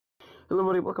Hello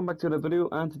everybody, welcome back to another video,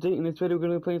 and today in this video we're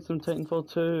going to be playing some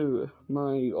Titanfall 2.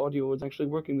 My audio is actually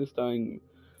working this time.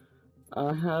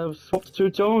 I have swapped to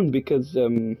tone because,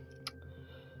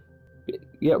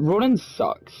 yeah, running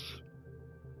sucks.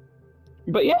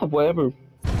 But yeah, whatever.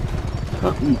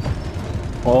 Come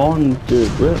on, dude,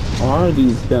 where are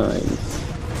these guys?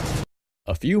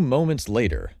 A few moments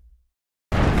later.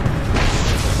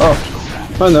 Oh,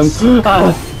 find them.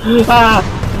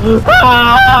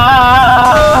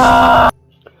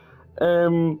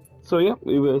 So yeah,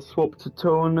 we will swap to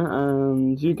tone,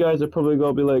 and you guys are probably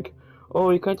gonna be like, oh,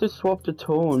 you can't just swap to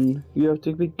tone, you have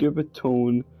to be good with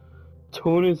tone.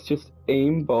 Tone is just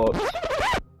aimbot.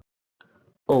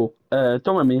 Oh, don't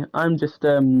mind me, I'm just,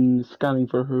 scanning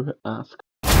for who to ask.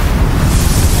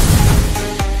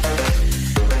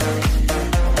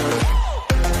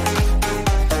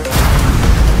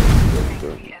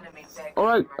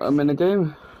 Alright, I'm in the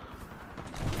game.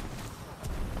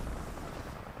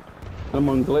 I'm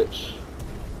on glitch.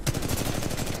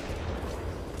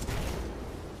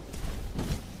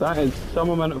 That is some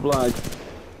amount of lag.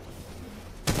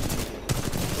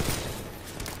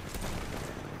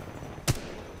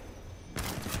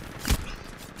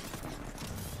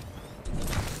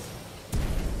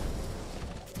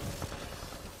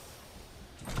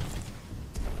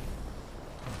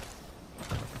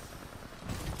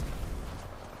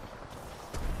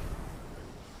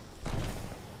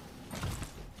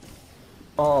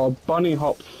 Oh, bunny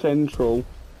hop central.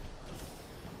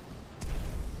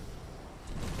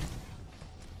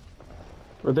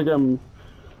 I think I'm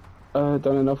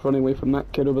done enough running away from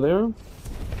that kid over there.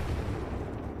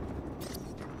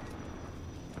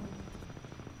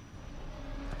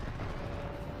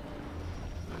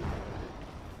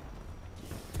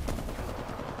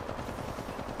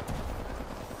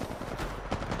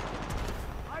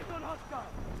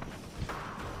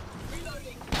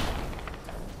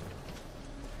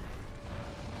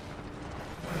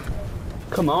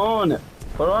 Come on!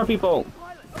 Where are people?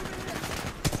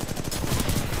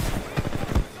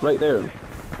 Right there.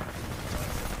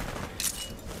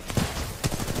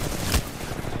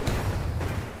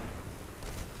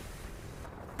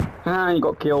 Ah, you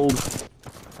got killed. It's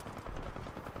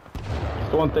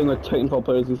the one thing with Titanfall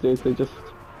players these days, they just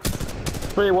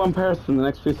spray one person, the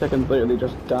next few seconds later they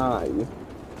just die.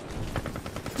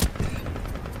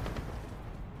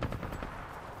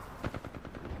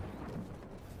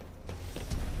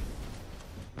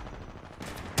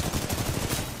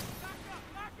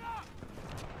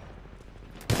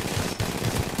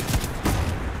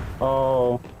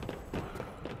 Oh.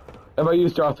 If I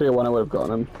used R301, I would have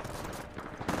gotten him.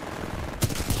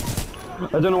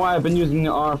 I don't know why I've been using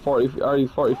the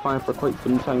RE45 for quite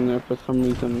some time now for some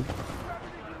reason.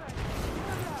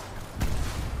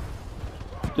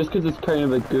 Just because it's kind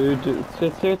of a good,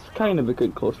 it's kind of a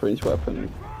good close range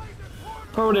weapon.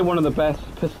 Probably one of the best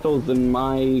pistols in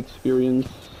my experience.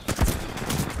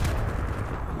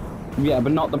 Yeah,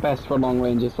 but not the best for long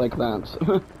ranges like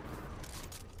that.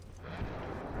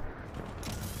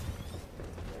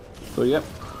 So yep,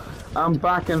 I'm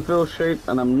back in full shape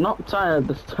and I'm not tired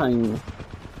this time.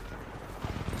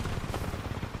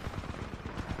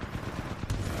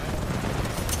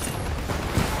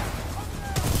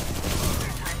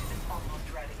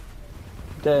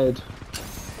 Dead.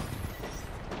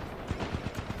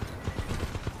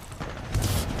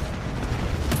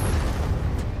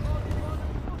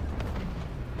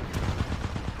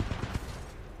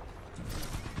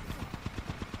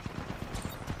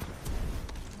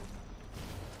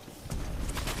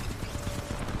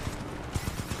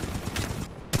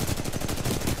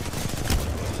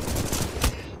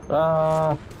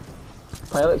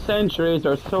 Pilot sentries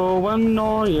are so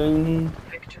annoying.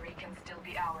 Victory can still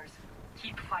be ours.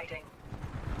 Keep fighting.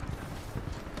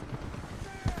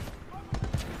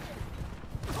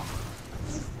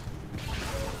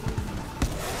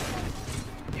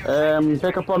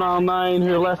 Pick up on R9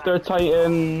 who left their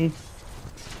Titan.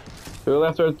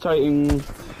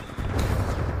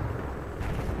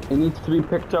 It needs to be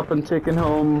picked up and taken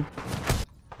home.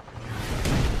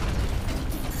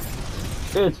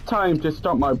 It's time to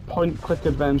start my point-click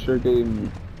adventure game.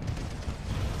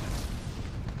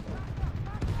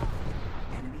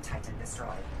 Enemy Titan destroyed.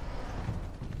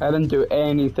 I didn't do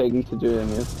anything to do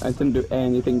this. I didn't do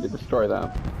anything to destroy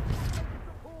that.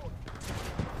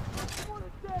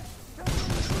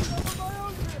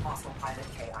 Hostile pilot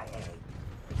KIA.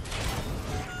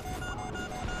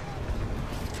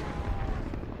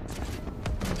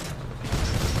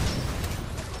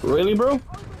 Really, bro?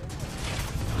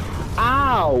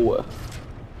 Ow!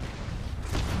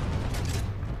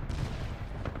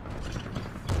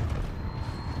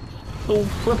 so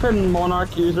flippin'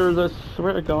 Monarch users, I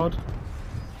swear to God.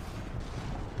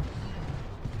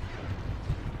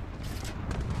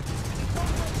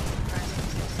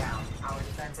 Down. Our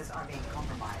defenses are being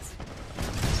compromised.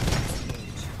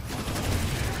 Engage.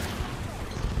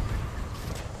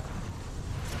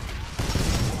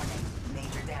 Warning.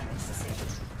 Major damage sustained.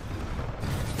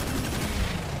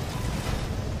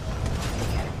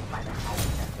 Enemy pilot has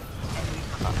detected. Enemy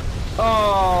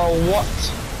Oh, what?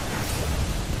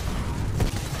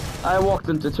 I walked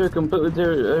into two completely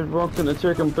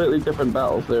different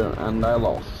battles there, and I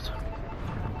lost.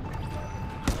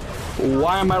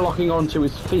 Why am I locking onto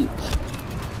his feet?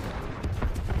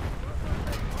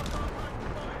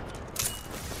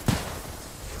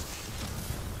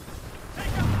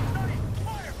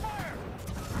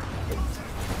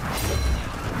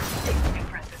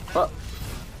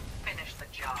 Finish the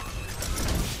job.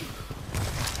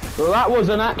 Well, that was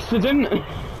an accident.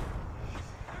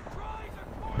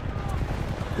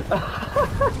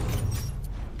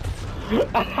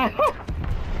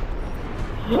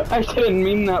 I didn't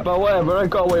mean that, but whatever, I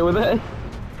got away with it.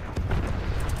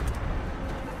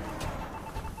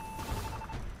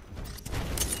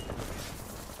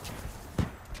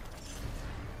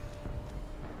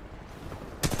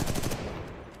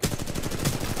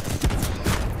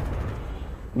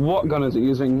 What gun is it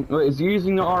using? It's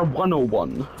using the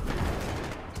R101.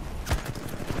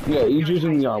 Yeah, he's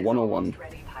using the R101.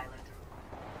 Ready, pilot.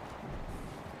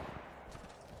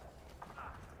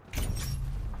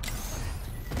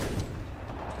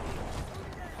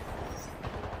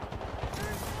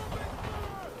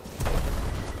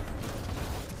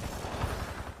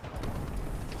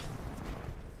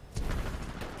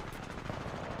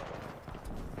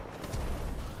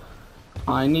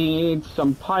 I need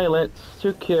some pilots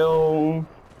to kill.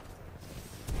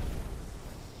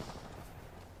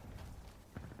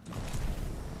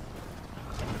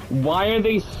 Why are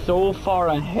they so far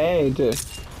ahead? Your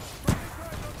Titan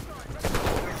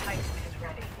is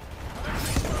ready.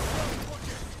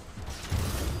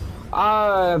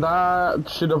 Ah, that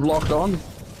should have locked on.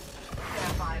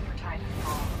 Stand by for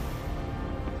Titanfall.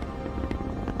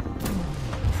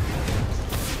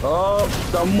 Oh,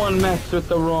 someone messed with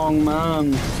the wrong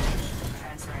man.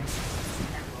 Transferring.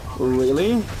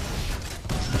 Really?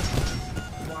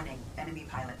 Warning. Enemy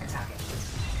pilot attacking.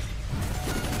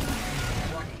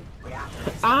 Warning.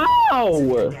 Reactor is Ow!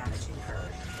 severe damage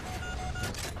incurred.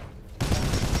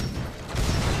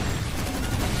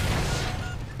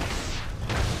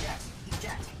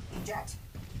 Eject. Eject.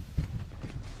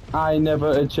 I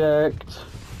never eject.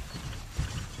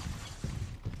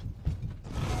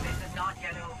 This is not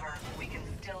yet over. We can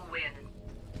still win.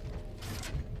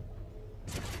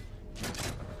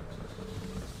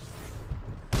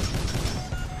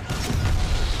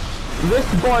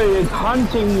 This boy is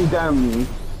hunting me down.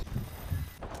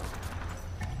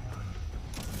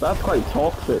 That's quite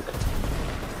toxic.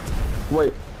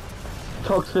 Wait,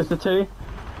 toxicity?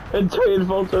 In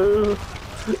Titanfall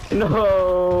 2?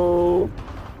 No!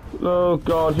 Oh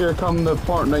god, here come the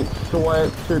Fortnite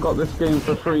sweats who got this game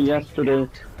for free yesterday.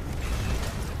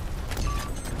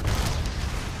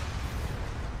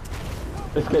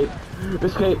 Escape!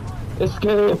 Escape!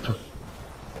 Escape!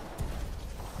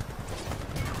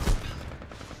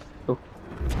 Oh.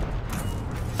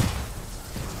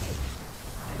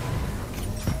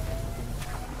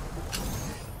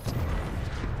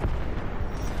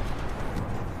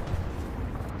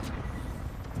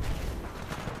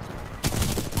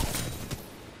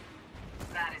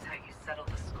 That is how you settle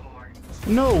the score.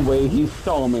 No way he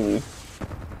saw me.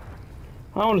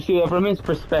 I want to see that from his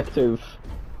perspective.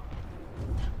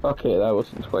 Okay, that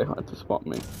wasn't quite hard to spot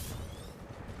me.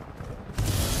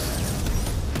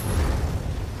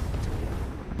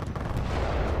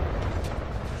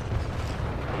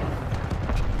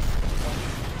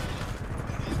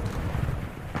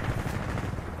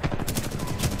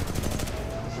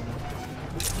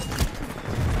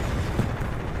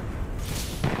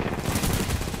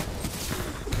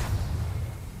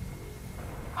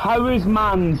 How is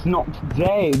man's not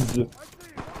dead?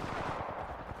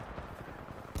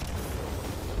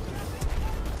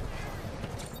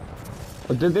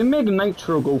 Did they make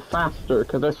Nitro go faster?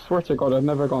 Because I swear to God, I've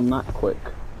never gone that quick.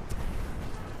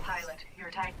 Pilot,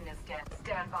 your Titan is dead.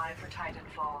 Stand by for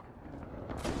Titanfall.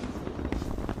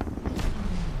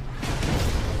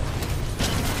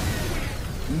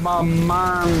 My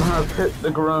man has hit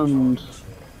the ground.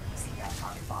 See that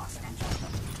target boss and join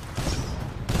them.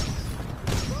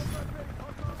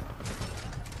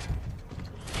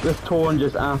 This Torn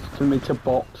just asked me to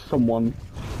box someone.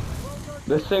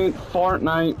 This ain't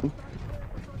Fortnite.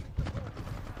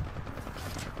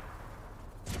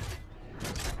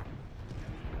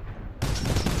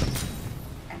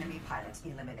 pilot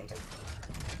eliminated.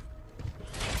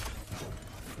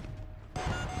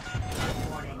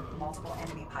 Warning, multiple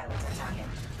enemy pilots attacking.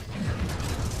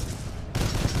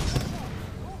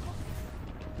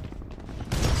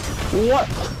 What?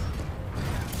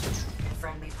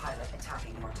 Friendly pilot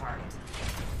attacking your target.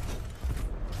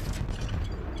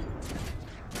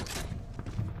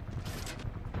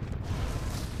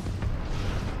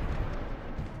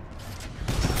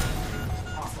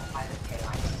 Hostile pilot KIA.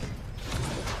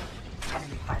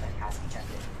 Enemy pilot has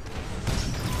ejected.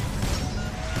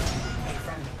 A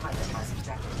friendly pilot has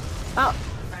ejected.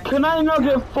 Can I not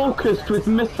get focused with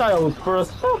missiles for a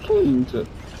second?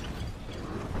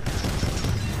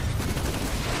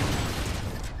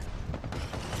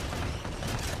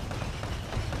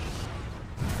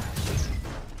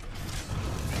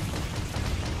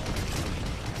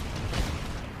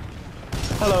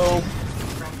 Hello.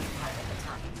 Friendly pilot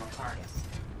attacking your targets.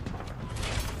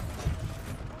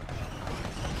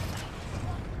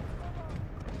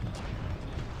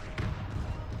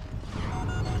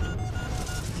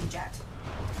 Eject.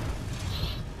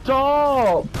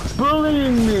 Stop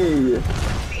bullying me!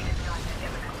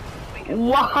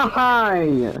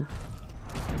 Why?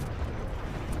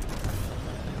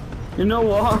 You know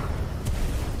what?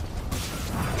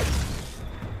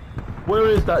 Where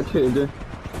is that kid?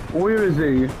 Where is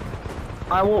he?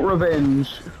 I want revenge.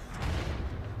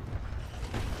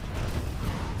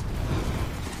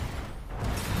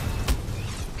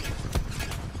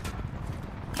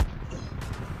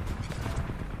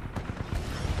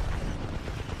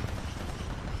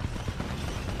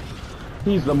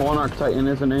 He's the Monarch Titan,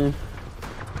 isn't he?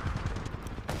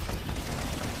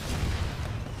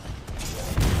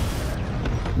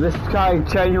 This guy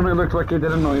genuinely looked like he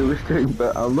didn't know he was doing,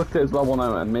 but I looked at his level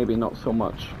now and maybe not so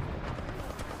much.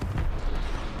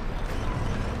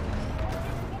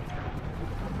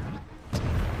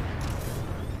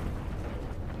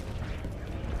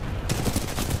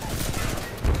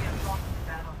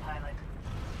 Battle pilot.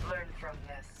 Learn from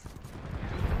this.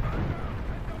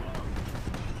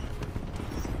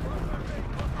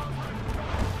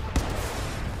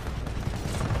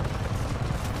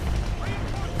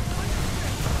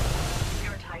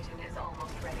 Your Titan is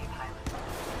almost ready, pilot.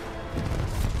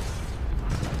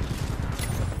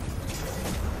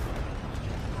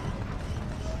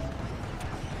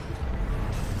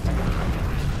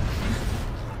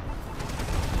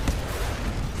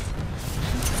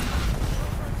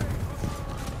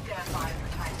 Stand by for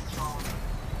Titan's fall.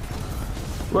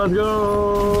 Let's go!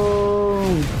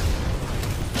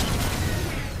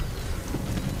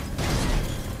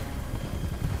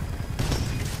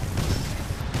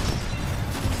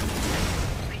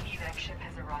 The evac ship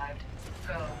has arrived.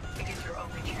 Go. It is your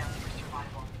only chance for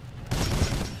survival.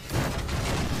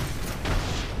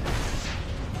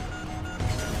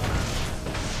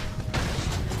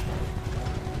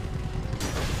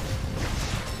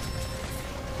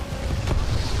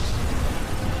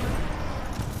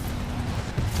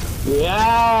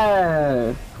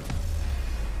 Yeah!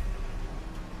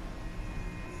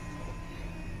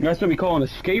 That's what we call an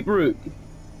escape route.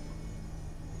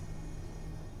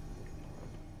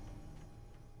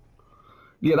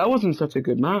 Yeah, that wasn't such a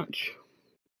good match.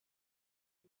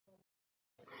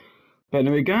 But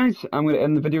anyway, guys, I'm going to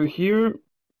end the video here.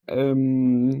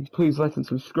 Please like and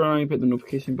subscribe, hit the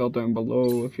notification bell down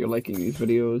below if you're liking these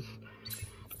videos.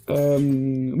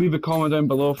 Leave a comment down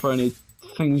below for any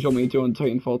things you want me to do on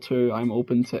Titanfall 2. I'm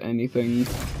open to anything.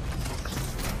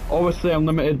 Obviously, I'm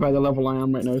limited by the level I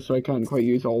am right now, so I can't quite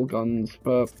use all guns,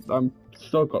 but I'm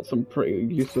still got some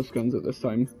pretty useless guns at this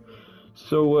time.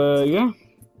 So, yeah,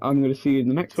 I'm going to see you in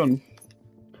the next one.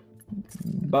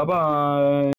 Bye-bye.